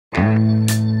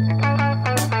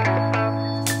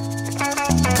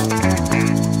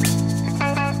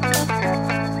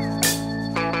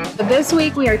this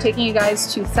week we are taking you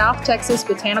guys to South Texas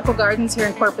Botanical Gardens here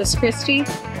in Corpus Christi,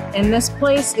 and this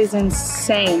place is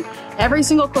insane. Every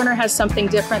single corner has something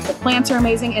different. The plants are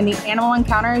amazing and the animal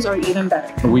encounters are even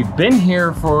better. We've been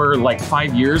here for like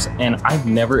 5 years and I've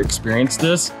never experienced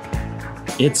this.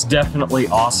 It's definitely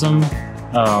awesome.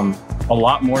 A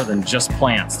lot more than just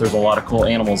plants. There's a lot of cool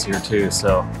animals here too,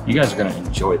 so you guys are gonna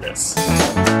enjoy this.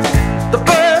 The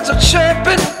birds are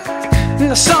chirping and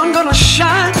the sun gonna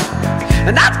shine,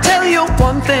 and I tell you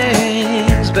one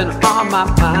thing's been on my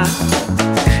mind.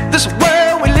 This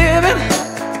world we live in,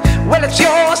 well, it's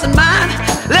yours and mine.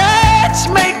 Let's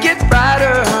make it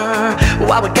brighter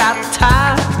while we got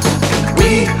time.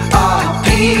 We are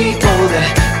people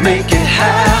that make it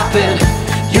happen.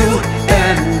 You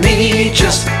and me,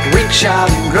 just reach out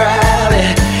and grab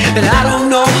it. And I don't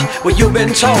know what you've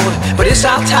been told, but it's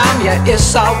our time, yeah,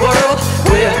 it's our world.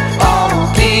 We're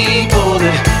all people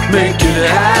that make it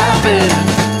happen.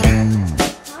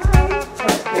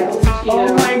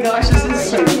 Oh my gosh, this is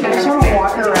so cute. I just want to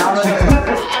walk around with it.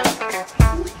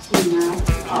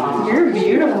 You're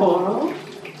beautiful.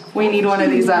 We need one of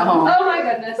these at home. Oh my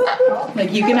goodness.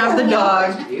 Like, you can have the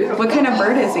dog. What kind of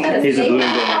bird is he? He's a blue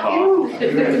and gold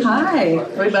macaw. Hi. Are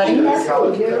we buddies?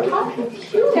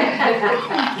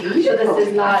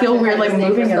 I feel weird like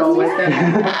moving it all with it.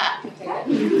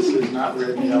 This is not red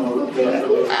and yellow.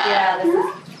 Yeah, this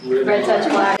is red touch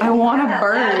black. I want a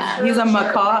bird. He's a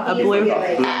macaw, a blue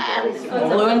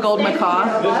and gold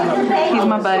macaw. He's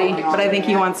my buddy, but I think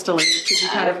he wants to leave because he's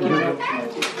kind of cute.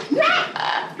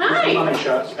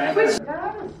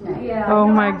 Oh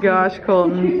my gosh,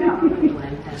 Colton.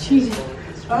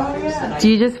 Do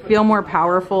you just feel more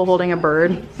powerful holding a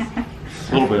bird?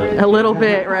 A little bit. A little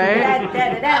bit, right?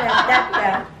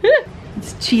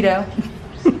 It's Cheeto.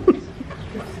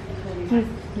 You're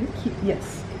cute.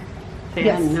 Yes.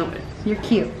 Yes. I know it. You're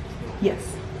cute.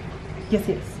 Yes. Yes,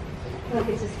 yes.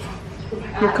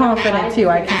 You're confident too.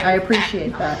 I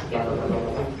appreciate that.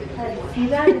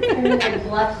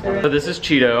 So this is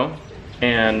Cheeto,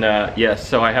 and yes,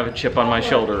 so I have a chip on my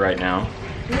shoulder right now.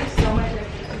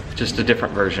 Just a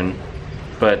different version,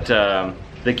 but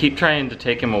they keep trying to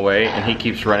take him away and he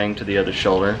keeps running to the other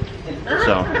shoulder,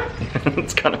 so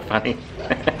it's kind of funny.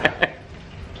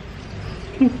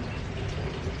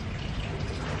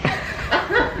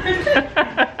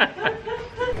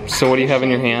 So what do you have in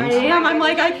your hands? I'm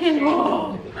like, I can't.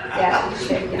 Oh.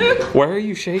 Why are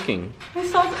you shaking?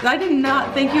 I did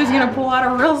not think he was gonna pull out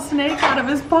a real snake out of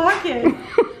his pocket.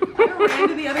 I ran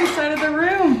to the other side of the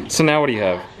room. So now what do you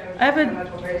have? I have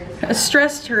a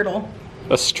stress turtle.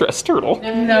 A stress turtle?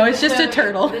 No, it's just a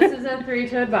turtle. This is a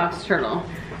three-toed box turtle.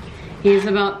 He's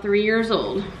about 3 years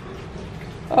old.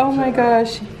 Oh my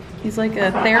gosh. He's like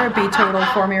a therapy turtle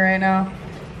for me right now.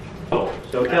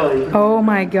 So Kelly. Oh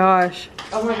my gosh.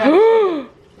 Oh my gosh.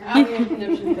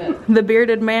 The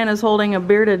bearded man is holding a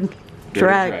bearded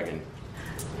dragon.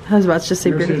 I was about to just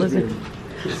say bearded lizard.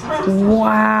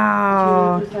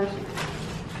 Wow.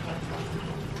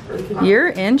 You're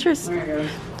interesting.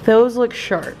 Those look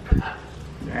sharp.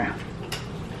 Yeah.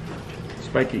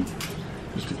 Spiky.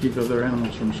 Just to keep other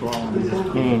animals from swallowing.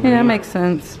 Yeah, that makes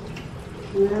sense.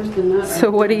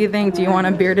 So what do you think? Do you want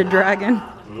a bearded dragon?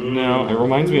 No, it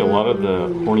reminds me a lot of the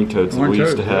horny toads that we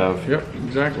used to have. Yep,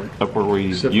 exactly. Up where we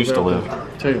used to live.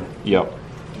 Tail. Yep.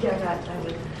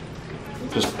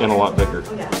 Just and a lot bigger.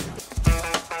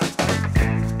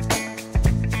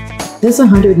 This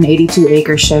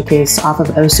 182-acre showcase off of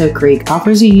Oso Creek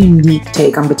offers a unique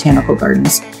take on botanical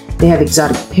gardens. They have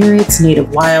exotic parrots, native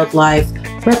wildlife,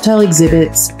 reptile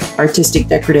exhibits, artistic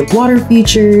decorative water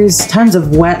features, tons of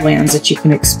wetlands that you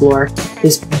can explore,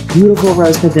 this beautiful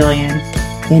rose pavilion,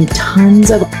 and tons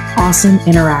of awesome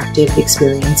interactive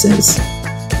experiences.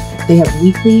 They have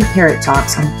weekly parrot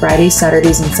talks on Fridays,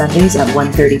 Saturdays, and Sundays at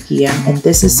 1:30 p.m. and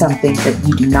this is something that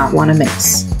you do not want to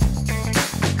miss.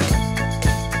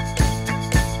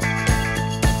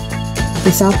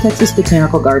 The South Texas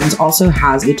Botanical Gardens also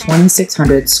has a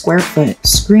 2,600 square foot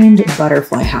screened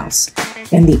butterfly house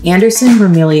and the Anderson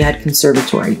Bromeliad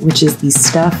Conservatory, which is the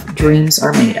stuff dreams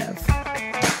are made of.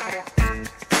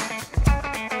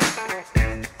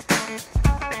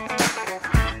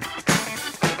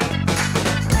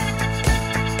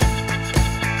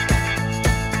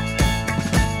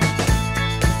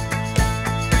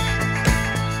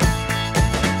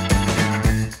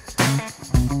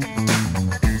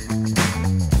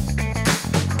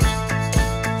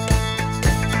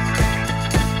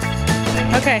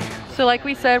 Okay, so like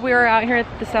we said, we were out here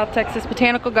at the South Texas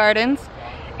Botanical Gardens,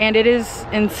 and it is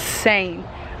insane.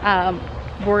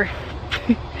 We're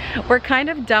kind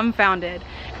of dumbfounded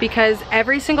because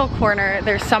every single corner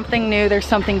there's something new, there's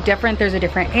something different, there's a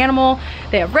different animal.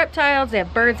 They have reptiles, they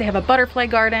have birds, they have a butterfly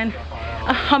garden,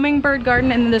 a hummingbird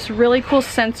garden, and this really cool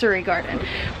sensory garden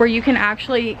where you can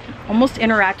actually almost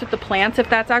interact with the plants, if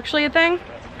that's actually a thing.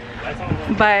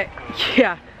 But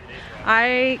yeah,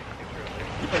 I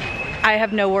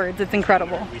have no words. It's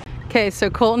incredible. Okay, so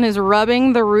Colton is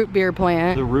rubbing the root beer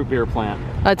plant. The root beer plant.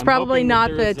 It's probably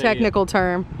not the technical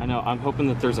term. I know. I'm hoping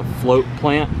that there's a float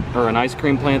plant or an ice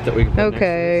cream plant that we can put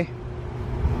okay. next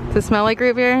to Does it smell like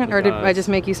root beer, or did I just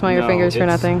make you smell your fingers for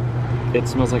nothing? It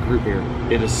smells like root beer.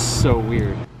 It is so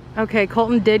weird. Okay,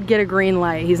 Colton did get a green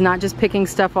light. He's not just picking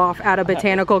stuff off at a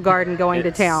botanical garden going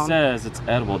to town. It says it's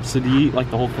edible. So do you eat like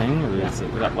the whole thing, or is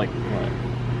it like what?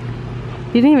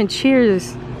 You didn't even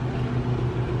cheers.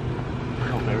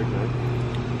 Oh, very good.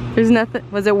 There's nothing.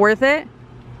 Was it worth it?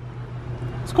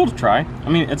 It's cool to try. I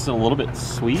mean, it's a little bit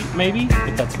sweet, maybe,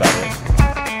 but that's about it.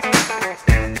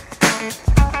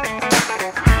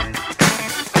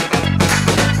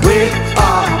 We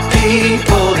are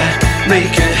people that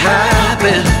make it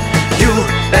happen. You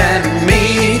and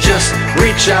me just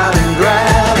reach out and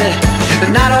grab it.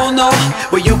 And I don't know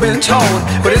what you've been told,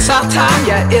 but it's our time,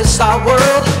 yeah, it's our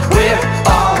world. We're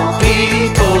all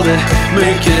people that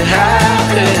make it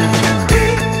happen.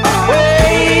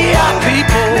 We are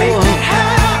people,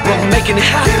 we're making it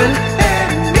happen.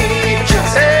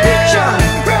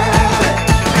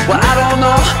 Well, I don't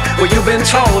know what you've been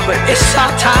told, but it's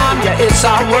our time, yeah, it's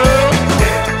our world.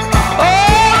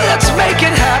 Oh, let's make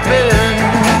it happen.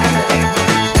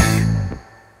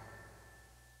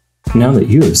 Now that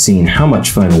you have seen how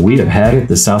much fun we have had at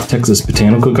the South Texas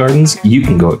Botanical Gardens, you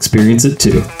can go experience it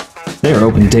too. They are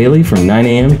open daily from 9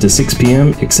 a.m. to 6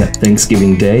 p.m. except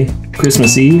Thanksgiving Day,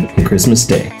 Christmas Eve, and Christmas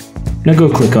Day. Now go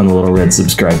click on the little red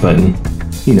subscribe button.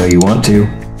 You know you want to.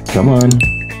 Come on.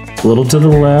 A little to the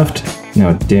left.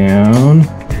 Now down.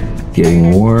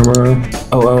 Getting warmer.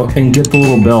 Oh, and get the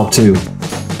little bell too.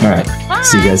 Alright,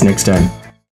 see you guys next time.